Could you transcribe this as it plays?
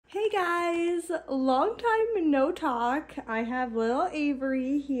guys, long time no talk. I have little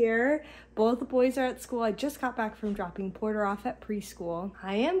Avery here. Both the boys are at school. I just got back from dropping Porter off at preschool.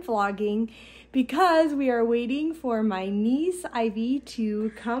 I am vlogging because we are waiting for my niece Ivy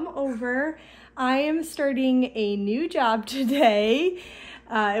to come over. I am starting a new job today.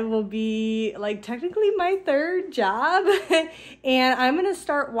 It will be like technically my third job and I'm gonna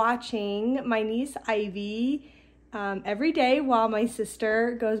start watching my niece Ivy every day while my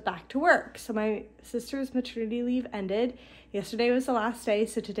sister goes back to work. So my sister's maternity leave ended. Yesterday was the last day,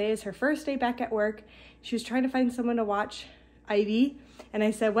 so today is her first day back at work. She was trying to find someone to watch Ivy, and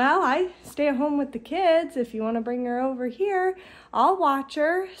I said, well, I stay at home with the kids. If you want to bring her over here, I'll watch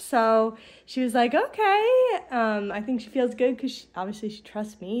her. So she was like, okay. I think she feels good because obviously she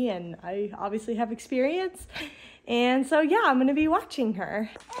trusts me, and I obviously have experience. And so yeah, I'm gonna be watching her.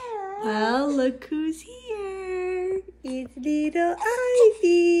 Well, look who's here. It's little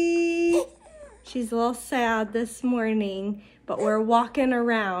Ivy. She's a little sad this morning, but we're walking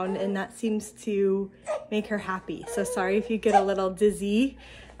around and that seems to make her happy. So sorry if you get a little dizzy.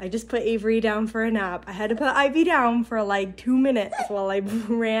 I just put Avery down for a nap. I had to put Ivy down for like 2 minutes while I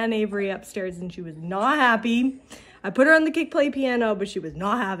ran Avery upstairs and she was not happy. I put her on the kick play piano, but she was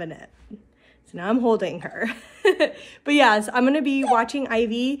not having it. So now I'm holding her. But yes, I'm gonna be watching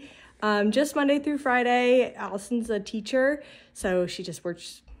Ivy just Monday through Friday. Allison's a teacher, so she just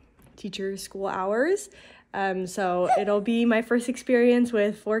works teacher school hours. So it'll be my first experience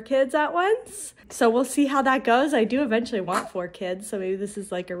with 4 kids at once. So we'll see how that goes. I do eventually want 4 kids, so maybe this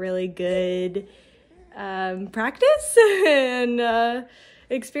is like a really good practice and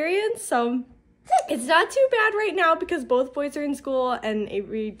experience. So it's not too bad right now because both boys are in school and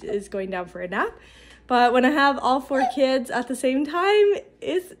Avery is going down for a nap. But when I have all 4 kids at the same time,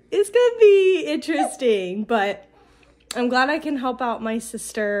 it's gonna be interesting. But I'm glad I can help out my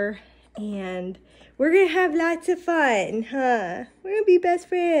sister and we're gonna have lots of fun, huh? We're gonna be best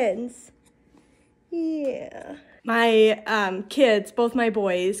friends. Yeah. My kids, both my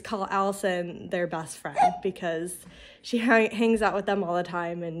boys, call Allison their best friend because she hangs out with them all the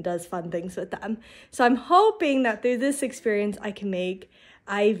time and does fun things with them. So I'm hoping that through this experience I can make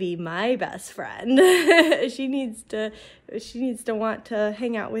Ivy my best friend. she needs to want to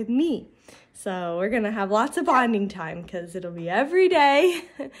hang out with me. So we're gonna have lots of bonding time because it'll be every day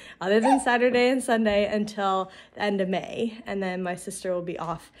other than Saturday and Sunday until the end of May. And then my sister will be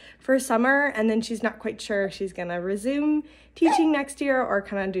off for summer and then she's not quite sure if she's gonna resume teaching next year or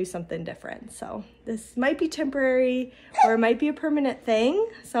kind of do something different. So this might be temporary or it might be a permanent thing.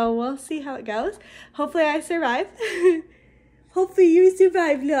 So we'll see how it goes. Hopefully I survive. Hopefully you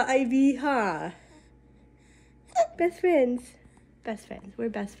survive, little Ivy, huh? Best friends. Best friends. We're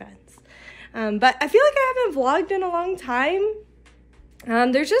best friends. But I feel like I haven't vlogged in a long time.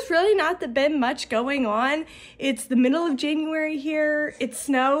 There's just really not been much going on. It's the middle of January here. It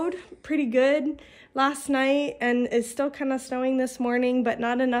snowed pretty good last night and it's still kind of snowing this morning, but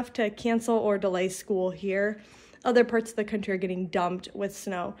not enough to cancel or delay school here. Other parts of the country are getting dumped with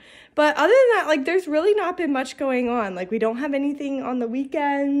snow. But other than that, like there's really not been much going on. Like we don't have anything on the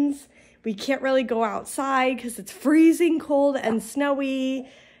weekends. We can't really go outside because it's freezing cold and snowy.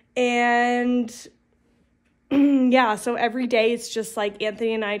 And yeah, so every day it's just like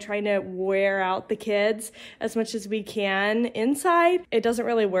Anthony and I trying to wear out the kids as much as we can inside. It doesn't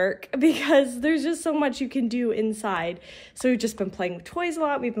really work because there's just so much you can do inside. So we've just been playing with toys a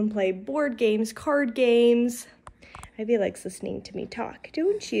lot. We've been playing board games, card games. Ivy likes listening to me talk,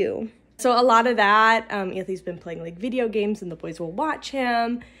 don't you? So a lot of that. Anthony's been playing like video games and the boys will watch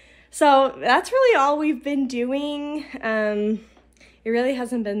him. So that's really all we've been doing. It really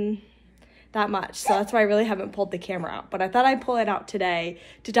hasn't been that much, so that's why I really haven't pulled the camera out. But I thought I'd pull it out today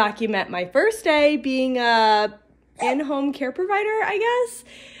to document my first day being a in-home care provider, I guess.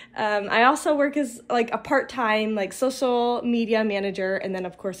 I also work as like a part-time like social media manager, and then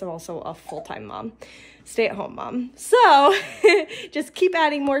of course I'm also a full-time mom, stay-at-home mom. So just keep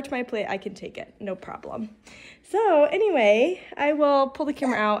adding more to my plate. I can take it, no problem. So anyway, I will pull the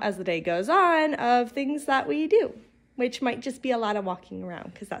camera out as the day goes on of things that we do, which might just be a lot of walking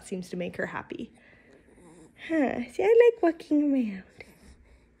around because that seems to make her happy. Huh, see, I like walking around.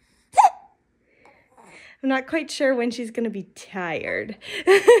 I'm not quite sure when she's gonna be tired.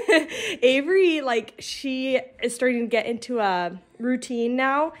 Avery, like, she is starting to get into a routine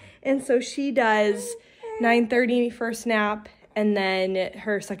now, and so she does 9:30 first nap, and then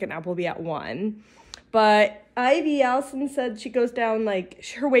her second nap will be at 1. But Ivy, Allison said she goes down, like,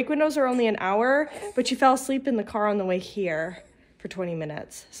 her wake windows are only an hour, but she fell asleep in the car on the way here for 20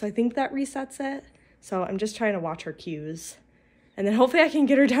 minutes. So I think that resets it. So I'm just trying to watch her cues. And then hopefully I can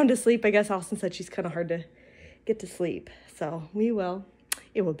get her down to sleep. I guess Allison said she's kind of hard to get to sleep. So we will.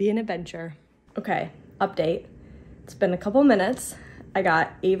 It will be an adventure. Okay, update. It's been a couple minutes. I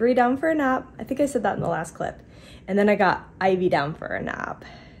got Avery down for a nap. I think I said that in the last clip. And then I got Ivy down for a nap.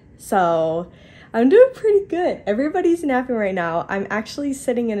 So I'm doing pretty good. Everybody's napping right now. I'm actually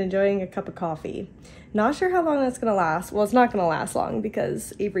sitting and enjoying a cup of coffee. Not sure how long that's gonna last. Well, it's not gonna last long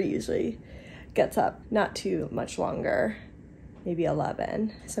because Avery usually gets up not too much longer, maybe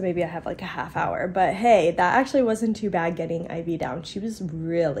 11. So maybe I have like a half hour. But hey, that actually wasn't too bad getting Ivy down. She was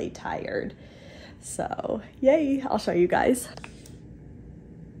really tired. So yay, I'll show you guys.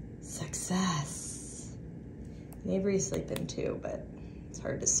 Success. And Avery's sleeping too, but it's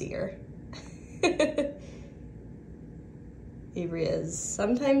hard to see her. Avery is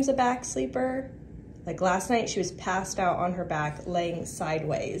sometimes a back sleeper. Like last night, she was passed out on her back, laying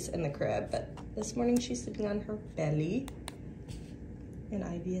sideways in the crib, but this morning she's sleeping on her belly, and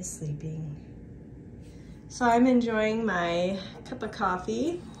Ivy is sleeping. So I'm enjoying my cup of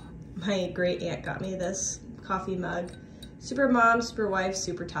coffee. My great aunt got me this coffee mug. Super mom, super wife,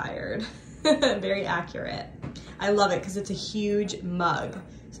 super tired. Very accurate. I love it because it's a huge mug,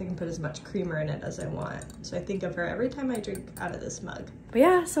 so I can put as much creamer in it as I want. So I think of her every time I drink out of this mug. But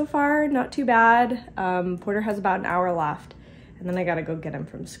yeah, so far, not too bad. Porter has about an hour left, and then I gotta go get him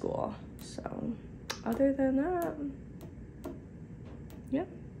from school. So other than that, yeah,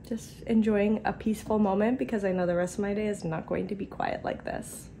 just enjoying a peaceful moment because I know the rest of my day is not going to be quiet like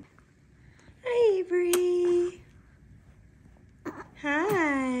this. Hi, Avery.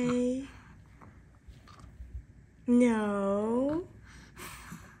 Hi. No.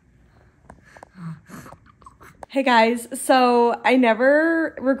 Hey guys, so I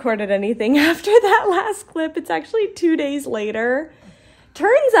never recorded anything after that last clip. It's actually 2 days later.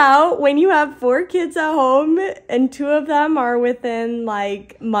 Turns out when you have 4 kids at home and 2 of them are within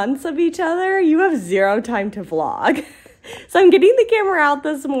like months of each other, you have 0 time to vlog. So I'm getting the camera out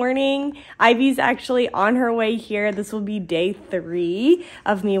this morning. Ivy's actually on her way here. This will be day 3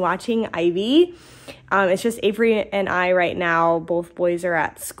 of me watching Ivy. It's just Avery and I right now. Both boys are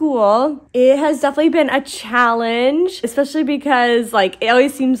at school. It has definitely been a challenge, especially because like it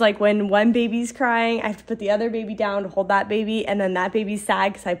always seems like when one baby's crying, I have to put the other baby down to hold that baby, and then that baby's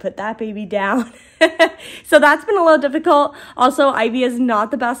sad because I put that baby down. So that's been a little difficult. Also, Ivy is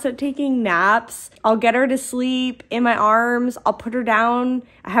not the best at taking naps. I'll get her to sleep in my arms. I'll put her down.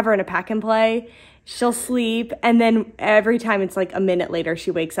 I have her in a pack and play. She'll sleep, and then every time it's like a minute later she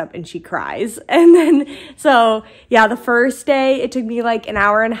wakes up and she cries. And then so yeah, the first day it took me like an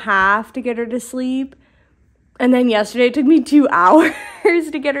hour and a half to get her to sleep, and then yesterday it took me 2 hours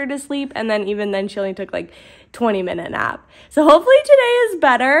to get her to sleep, and then even then she only took like 20-minute nap. So hopefully today is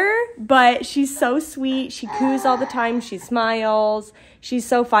better. But she's so sweet. She coos all the time. She smiles. She's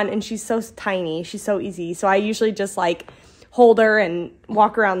so fun, and she's so tiny. She's so easy. So I usually just like hold her and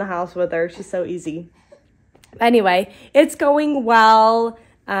walk around the house with her. She's so easy. Anyway, it's going well.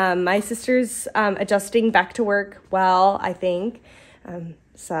 My sister's adjusting back to work well, I think.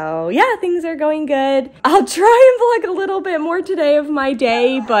 So yeah, things are going good. I'll try and vlog a little bit more today of my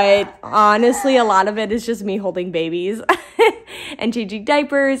day, but honestly, a lot of it is just me holding babies and changing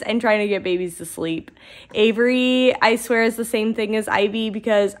diapers and trying to get babies to sleep. Avery, I swear, is the same thing as Ivy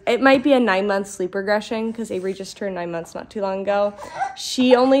because it might be a 9-month sleep regression because Avery just turned 9 months not too long ago.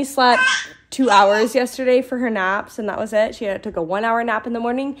 She only slept 2 hours yesterday for her naps, and that was it. She took a 1-hour nap in the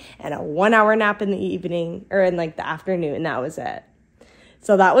morning and a 1-hour nap in the evening, or in like the afternoon, and that was it.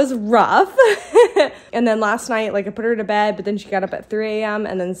 So that was rough. And then last night, like I put her to bed, but then she got up at 3 a.m.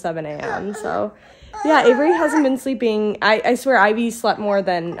 and then 7 a.m. So yeah, Avery hasn't been sleeping. I swear Ivy slept more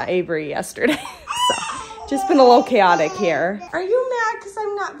than Avery yesterday. So just been a little chaotic here. Are you mad because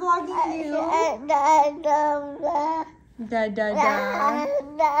I'm not vlogging you? Da da da.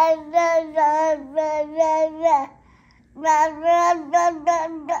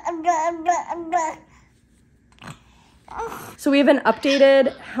 So we have an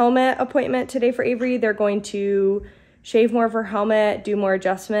updated helmet appointment today for Avery. They're going to shave more of her helmet, do more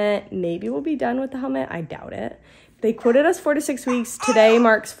adjustment. Maybe we'll be done with the helmet. I doubt it. They quoted us 4 to 6 weeks. Today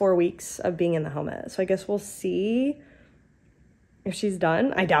marks 4 weeks of being in the helmet. So I guess we'll see if she's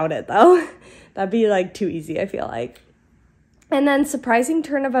done. I doubt it though. That'd be like too easy, I feel like. And then surprising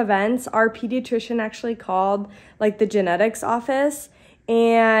turn of events, our pediatrician actually called like the genetics office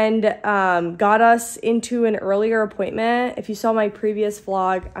and got us into an earlier appointment. If you saw my previous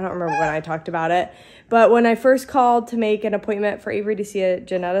vlog, I don't remember when I talked about it, but when I first called to make an appointment for Avery to see a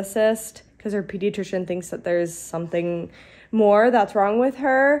geneticist, because her pediatrician thinks that there's something more that's wrong with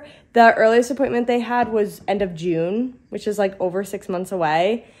her. The earliest appointment they had was end of June, which is like over 6 months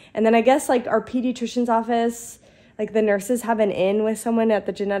away. And then I guess like our pediatrician's office, like the nurses have an in with someone at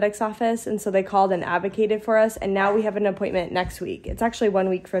the genetics office, and so they called and advocated for us, and now we have an appointment next week. It's actually 1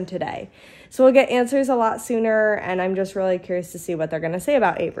 week from today. So we'll get answers a lot sooner, and I'm just really curious to see what they're going to say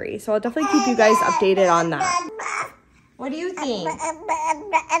about Avery. So I'll definitely keep you guys updated on that. What do you think?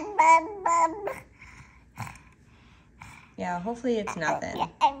 Yeah, hopefully it's nothing.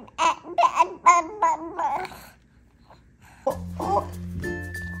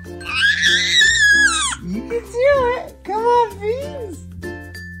 You can do it! Come on, Beans!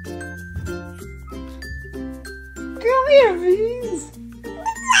 Come here, Beans!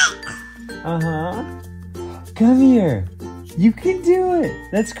 Uh-huh. Come here! You can do it!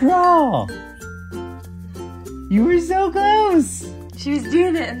 Let's crawl! You were so close! She was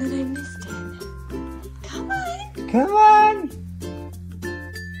doing it, and then I missed it. Come on! Come on!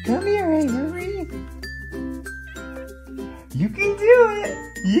 Come here, Avery! You can do it!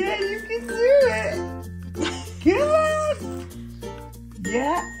 Yeah, you can do it! Come on!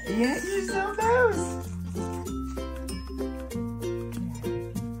 Yeah, you're so close!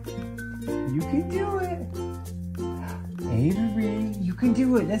 You can do it! Avery, you can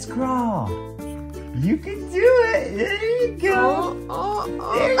do it! Let's crawl! You can do it! There you go!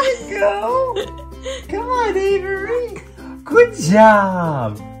 There you go! Come on, Avery! Good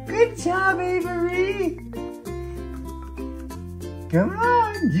job! Good job, Avery! Come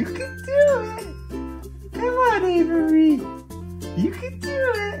on, you can do it! Come on, Avery! You can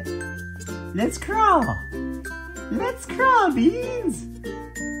do it! Let's crawl! Let's crawl, Beans!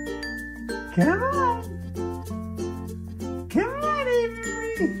 Come on! Come on,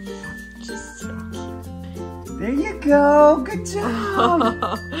 Avery! She's so cute. There you go! Good job!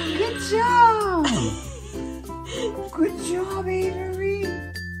 Good job!